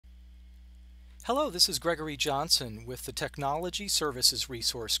Hello, this is Gregory Johnson with the Technology Services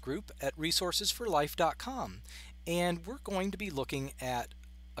Resource Group at resourcesforlife.com, and we're going to be looking at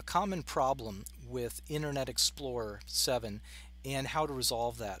a common problem with Internet Explorer 7 and how to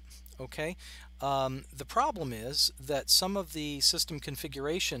resolve that. Okay, the problem is that some of the system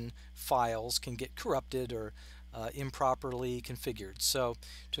configuration files can get corrupted or improperly configured. So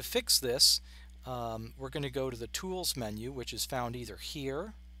to fix this, we're going to go to the Tools menu, which is found either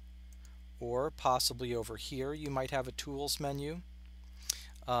here or possibly over here you might have a tools menu.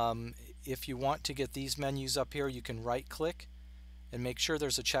 If you want to get these menus up here, you can right click and make sure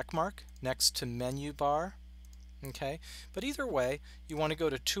there's a check mark next to menu bar. Okay, but either way you want to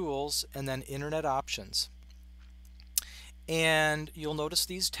go to tools and then internet options, and you'll notice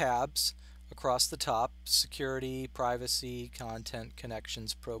these tabs across the top: security, privacy, content,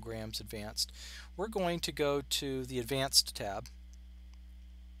 connections, programs, advanced. We're going to go to the advanced tab.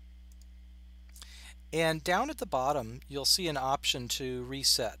 And down at the bottom, you'll see an option to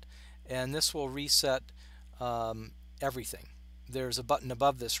reset, and this will reset everything. There's a button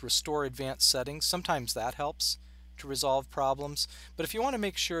above this, Restore Advanced Settings. Sometimes that helps to resolve problems, but if you want to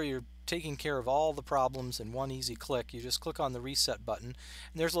make sure you're taking care of all the problems in one easy click, you just click on the Reset button. And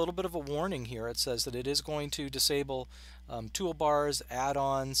there's a little bit of a warning here. It says that it is going to disable toolbars,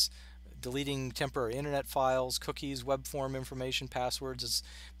 add-ons, deleting temporary internet files, cookies, web form information, passwords. It's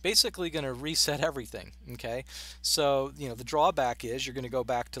basically going to reset everything. Okay, so the drawback is you're going to go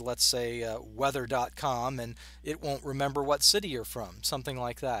back to, let's say, weather.com, and it won't remember what city you're from, something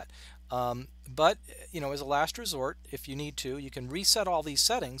like that. But as a last resort, if you need to, you can reset all these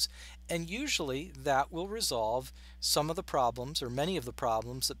settings, and usually that will resolve some of the problems or many of the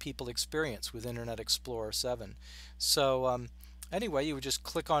problems that people experience with Internet Explorer 7. So anyway, you would just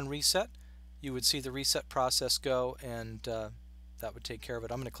click on reset. You would see the reset process go, and that would take care of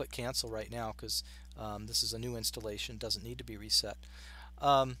it. I'm going to click cancel right now because this is a new installation, doesn't need to be reset.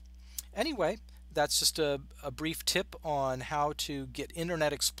 Anyway, that's just a brief tip on how to get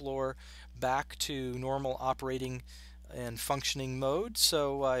Internet Explorer back to normal operating and functioning mode.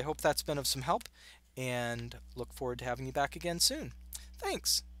 So I hope that's been of some help, and look forward to having you back again soon.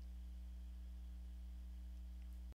 Thanks.